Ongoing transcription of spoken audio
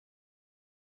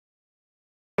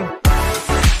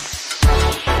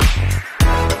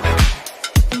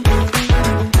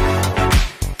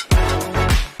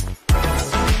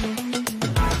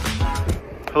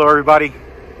everybody?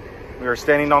 We are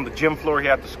standing on the gym floor here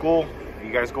at the school. If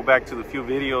you guys go back to the few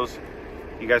videos,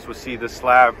 you guys will see the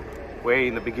slab way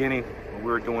in the beginning when we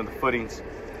were doing the footings.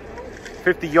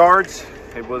 50 yards.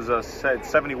 It was a set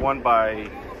 71 by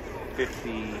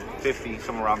 50,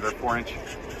 somewhere around there, 4-inch.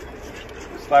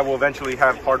 The slab will eventually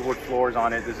have hardwood floors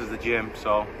on it. This is the gym,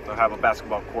 so they'll have a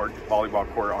basketball court,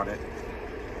 volleyball court on it.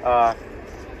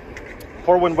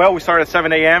 Pour went well. We started at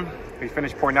 7 a.m. We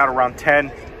finished pouring out around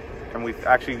 10, and we've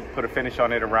actually put a finish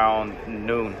on it around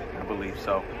noon, I believe.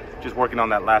 So just working on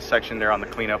that last section there on the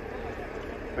cleanup.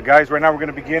 But guys, right now we're going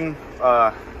to begin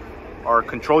our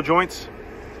control joints.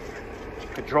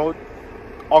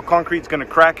 All concrete's going to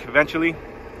crack eventually.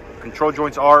 Control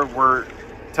joints we're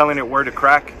telling it where to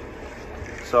crack.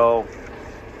 So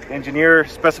the engineer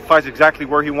specifies exactly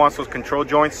where he wants those control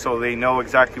joints, so they know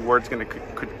exactly where it's going to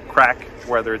crack,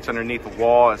 whether it's underneath the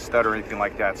wall, a stud, or anything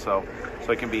like that. So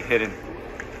it can be hidden.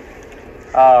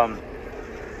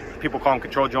 People call them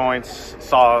control joints,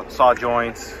 saw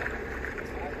joints.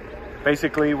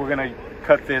 Basically, we're going to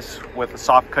cut this with a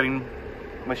soft cutting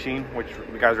machine, which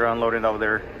you guys are unloading over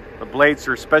there. The blades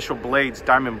are special blades,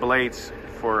 diamond blades,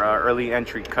 for early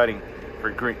entry cutting,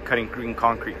 for cutting green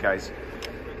concrete, guys.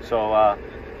 So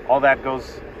all that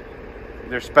goes,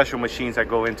 there's special machines that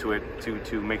go into it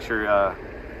to make sure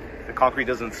the concrete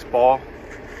doesn't spall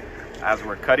as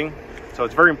we're cutting. So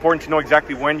it's very important to know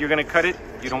exactly when you're going to cut it.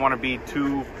 You don't want to be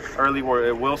too early where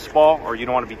it will spall, or you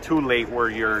don't want to be too late where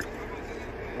you're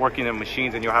working in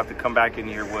machines and you'll have to come back in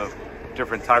here with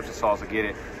different types of saws to get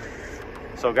it.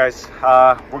 So guys,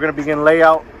 we're going to begin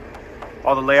layout.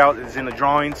 All the layout is in the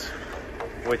drawings,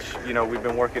 which we've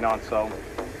been working on. So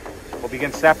we'll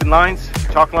begin snapping lines,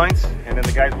 chalk lines, and then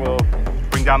the guys will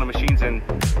bring down the machines, and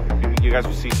you guys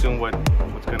will see soon what's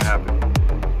going to happen.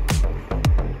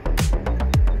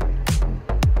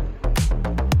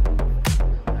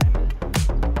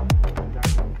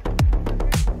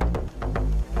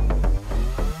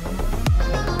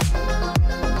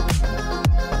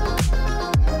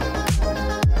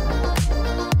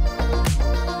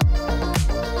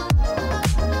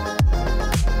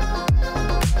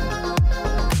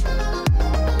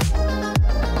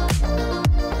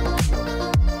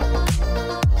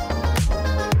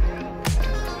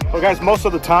 So guys, most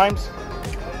of the times,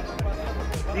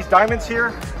 these diamonds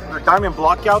here are diamond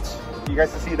blockouts. You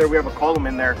guys can see there we have a column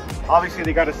in there. Obviously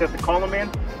they got to set the column in,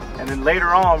 and then later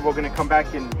on we're going to come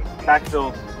back and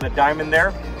backfill the diamond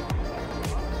there.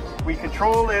 We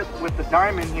control it with the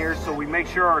diamond here, so we make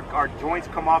sure our joints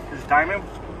come off this diamond,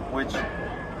 which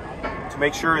to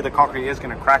make sure the concrete is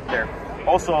going to crack there.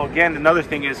 Also, again, another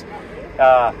thing is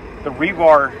the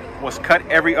rebar was cut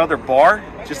every other bar,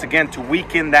 just again to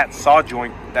weaken that saw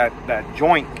joint, that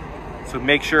joint, to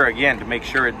make sure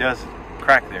it does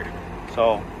crack there.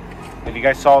 So if you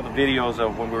guys saw the videos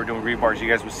of when we were doing rebars, you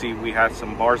guys would see we had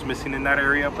some bars missing in that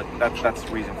area, but that's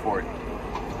the reason for it.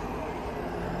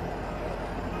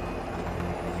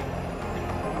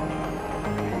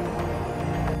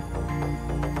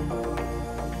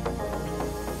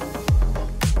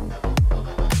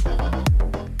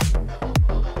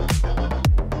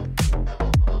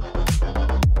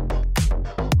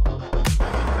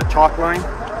 Chalk line.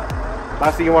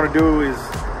 Last thing you want to do is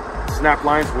snap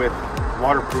lines with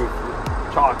waterproof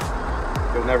chalk.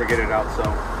 You'll never get it out. So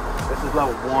this is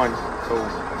level 1,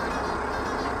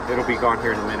 so it'll be gone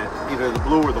here in a minute. Either the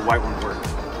blue or the white one works.